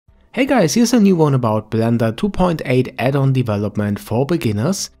Hey guys, here's a new one about Blender 2.8 add-on development for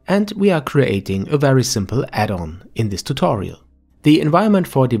beginners, and we are creating a very simple add-on in this tutorial. The environment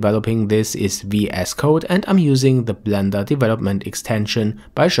for developing this is VS Code, and I'm using the Blender development extension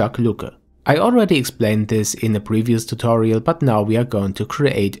by Jaques Lucke. I already explained this in a previous tutorial, but now we are going to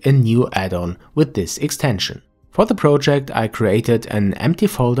create a new add-on with this extension. For the project I created an empty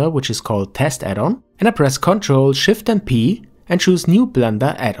folder which is called Test Add-on, and I press Ctrl Shift and P and choose New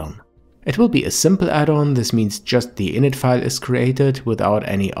Blender Add-on. It will be a simple add-on, this means just the init file is created without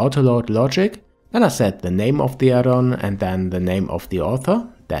any autoload logic. Then I set the name of the add-on and then the name of the author,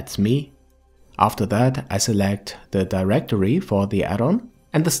 that's me. After that I select the directory for the add-on,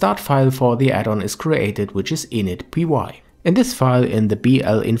 and the start file for the add-on is created, which is init.py. In this file, in the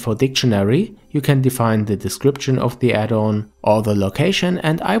BL-info dictionary, you can define the description of the add-on or the location,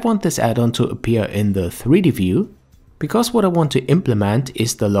 and I want this add-on to appear in the 3D view, because what I want to implement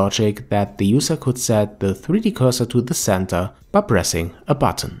is the logic that the user could set the 3D cursor to the center by pressing a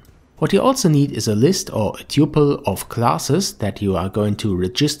button. What you also need is a list or a tuple of classes that you are going to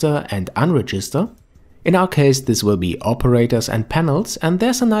register and unregister. In our case, this will be operators and panels, and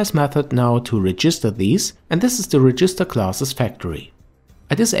there's a nice method now to register these, and this is the register classes factory.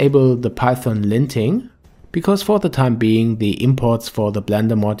 I disable the Python linting, because for the time being the imports for the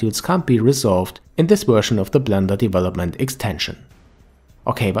Blender modules can't be resolved in this version of the Blender development extension.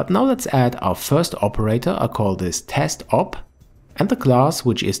 Okay, but now let's add our first operator. I call this test op, and the class,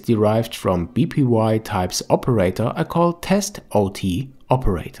 which is derived from BPY types operator, I call test OT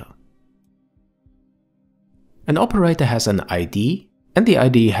operator. An operator has an ID, and the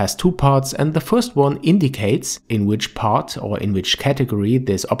ID has two parts, and the first one indicates in which part or in which category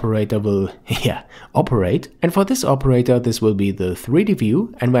this operator will operate. And for this operator this will be the 3D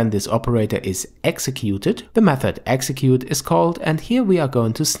view, and when this operator is executed, the method execute is called, and here we are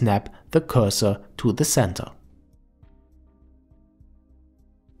going to snap the cursor to the center.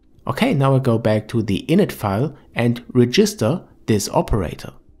 Okay, now I go back to the init file and register this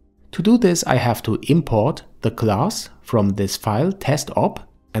operator. To do this I have to import the class from this file test.op,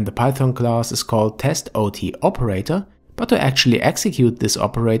 and the Python class is called test.ot-operator, but to actually execute this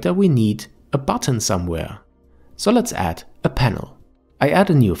operator we need a button somewhere. So let's add a panel. I add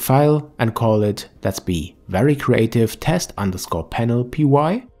a new file and call it, let's be very creative,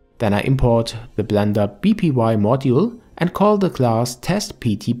 test_panel.py. Then I import the Blender BPY module and call the class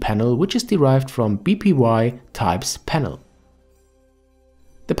test_pt_panel, which is derived from BPY types panel.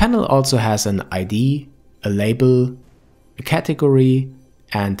 The panel also has an ID, a label, a category,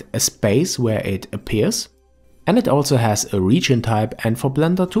 and a space where it appears. And it also has a region type, and for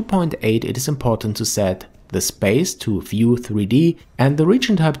Blender 2.8 it is important to set the space to View 3D and the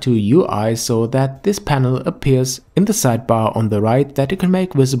region type to UI, so that this panel appears in the sidebar on the right that you can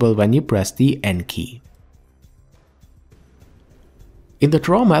make visible when you press the N key. In the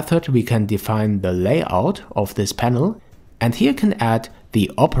draw method we can define the layout of this panel, and here can add the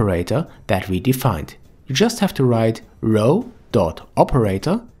operator that we defined. You just have to write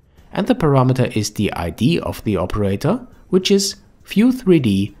row.operator, and the parameter is the ID of the operator, which is View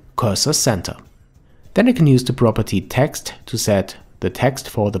 3D cursor center. Then you can use the property text to set the text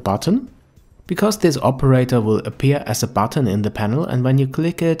for the button, because this operator will appear as a button in the panel, and when you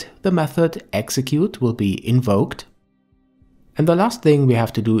click it the method execute will be invoked. And the last thing we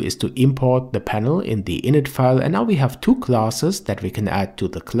have to do is to import the panel in the init file, and now we have two classes that we can add to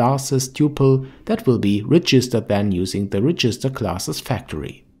the classes tuple that will be registered then using the register classes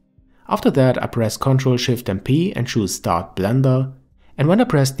factory. After that I press Ctrl Shift and P and choose Start Blender, and when I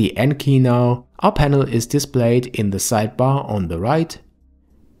press the N key now, our panel is displayed in the sidebar on the right,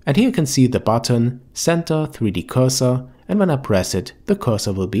 and here you can see the button Center 3D Cursor, and when I press it the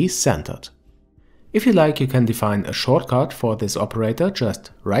cursor will be centered. If you like, you can define a shortcut for this operator.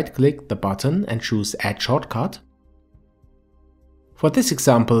 Just right-click the button and choose Add Shortcut. For this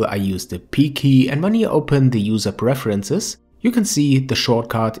example I use the P key, and when you open the user preferences, you can see the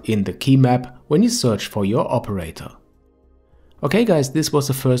shortcut in the key map when you search for your operator. Okay guys, this was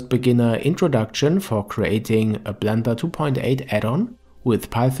the first beginner introduction for creating a Blender 2.8 add-on with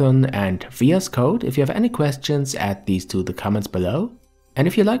Python and VS Code. If you have any questions, add these to the comments below. And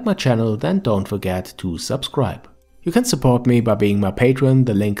if you like my channel, then don't forget to subscribe. You can support me by being my patron,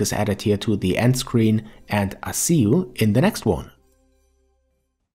 the link is added here to the end screen, and I'll see you in the next one.